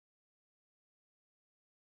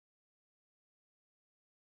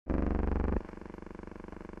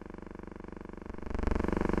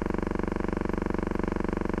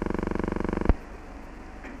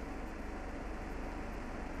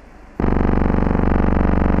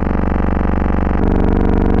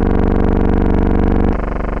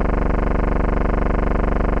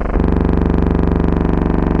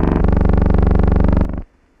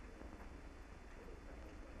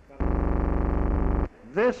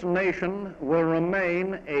this nation will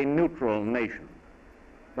remain a neutral nation,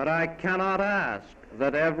 but I cannot ask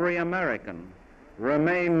that every American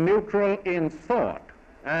remain neutral in thought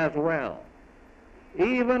as well.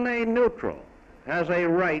 Even a neutral has a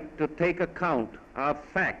right to take account of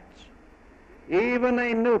facts. Even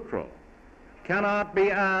a neutral cannot be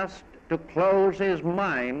asked to close his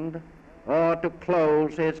mind or to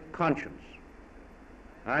close his conscience.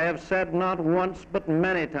 I have said not once but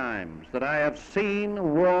many times that I have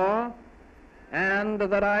seen war and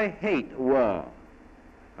that I hate war.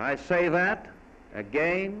 I say that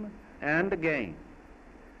again and again.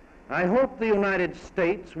 I hope the United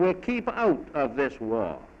States will keep out of this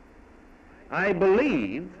war. I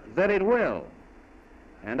believe that it will,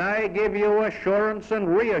 and I give you assurance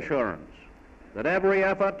and reassurance that every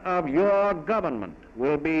effort of your government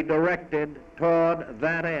will be directed toward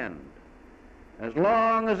that end, as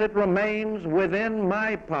long as it remains within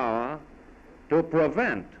my power to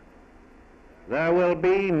prevent. There will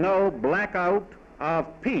be no blackout of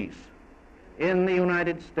peace in the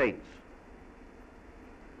United States.